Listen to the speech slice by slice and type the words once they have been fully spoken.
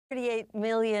38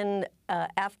 million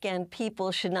Afghan people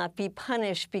should not be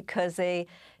punished because a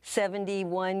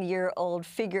 71-year-old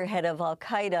figurehead of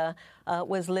al-Qaeda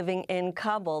was living in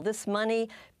Kabul. This money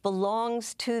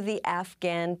belongs to the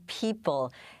Afghan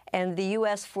people. And the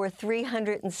U.S. for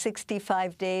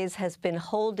 365 days has been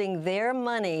holding their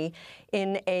money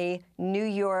in a New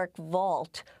York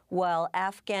vault while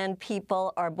Afghan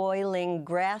people are boiling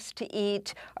grass to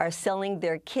eat, are selling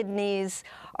their kidneys,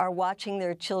 are watching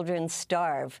their children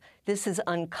starve. This is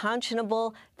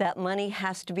unconscionable. That money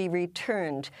has to be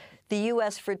returned. The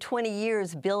U.S. for 20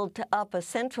 years built up a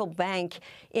central bank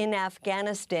in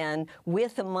Afghanistan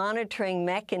with a monitoring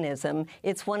mechanism.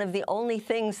 It's one of the only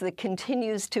things that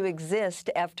continues to exist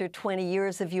after 20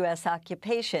 years of U.S.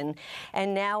 occupation.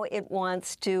 And now it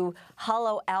wants to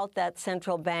hollow out that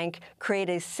central bank, create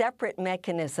a separate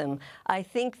mechanism. I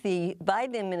think the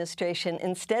Biden administration,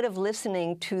 instead of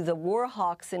listening to the war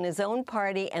hawks in his own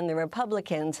party and the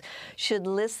Republicans, should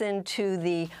listen to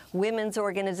the women's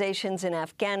organizations in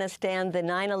Afghanistan, the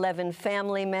 9/11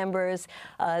 family members,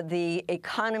 the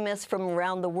economists from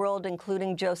around the world,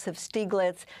 including Joseph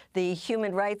Stiglitz, the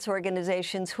human rights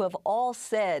organizations who have all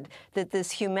said that this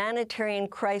humanitarian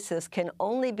crisis can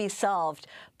only be solved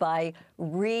by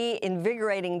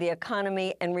reinvigorating the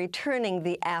economy and returning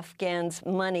the Afghans'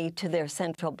 money to their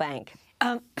central bank.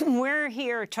 We're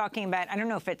here talking about, I don't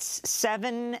know if it's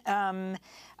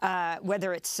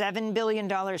whether it's $7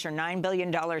 billion or $9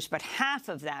 billion, but half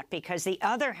of that, because the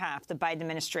other half the Biden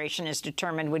administration is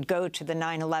determined would go to the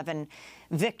 9/11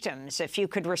 victims. If you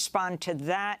could respond to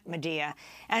that, Medea.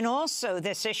 And also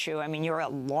this issue, I mean, you're a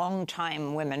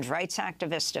longtime women's rights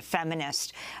activist, a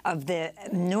feminist, of the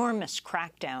enormous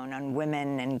crackdown on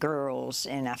women and girls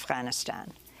in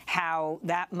Afghanistan. How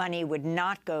that money would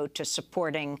not go to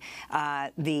supporting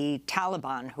the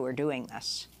Taliban who are doing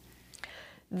this.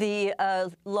 The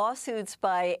lawsuits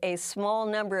by a small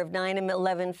number of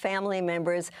 9/11 family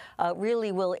members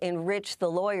really will enrich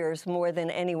the lawyers more than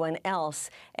anyone else.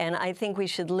 And I think we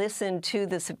should listen to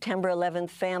the September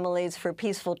 11th Families for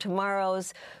Peaceful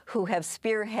Tomorrows, who have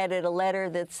spearheaded a letter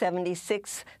that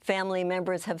 76 family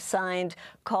members have signed,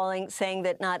 saying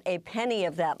that not a penny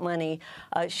of that money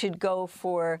should go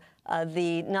for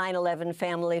the 9/11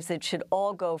 families. It should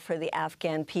all go for the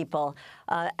Afghan people.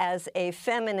 As a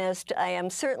feminist, I am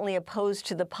certainly opposed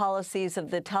to the policies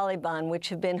of the Taliban, which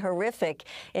have been horrific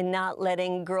in not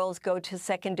letting girls go to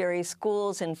secondary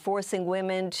schools and forcing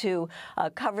women to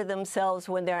cover themselves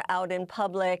when they're out in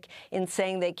public, in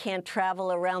saying they can't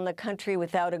travel around the country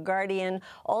without a guardian.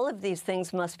 All of these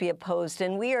things must be opposed.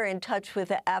 And we are in touch with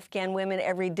the Afghan women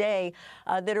every day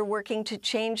that are working to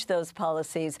change those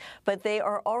policies. But they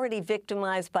are already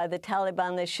victimized by the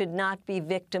Taliban. They should not be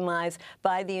victimized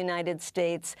by the United States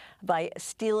by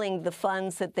stealing the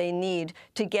funds that they need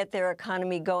to get their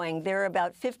economy going. There are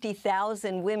about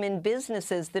 50,000 women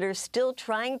businesses that are still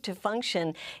trying to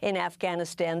function in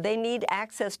Afghanistan. They need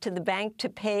access to the bank to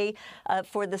pay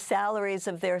for the salaries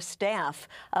of their staff.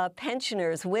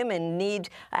 Pensioners, women, need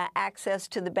access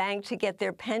to the bank to get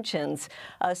their pensions.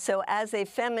 So as a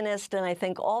feminist, and I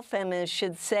think all feminists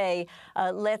should say,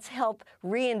 let's help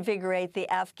reinvigorate the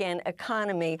Afghan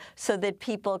economy so that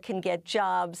people can get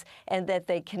jobs and that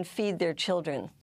they can feed their children.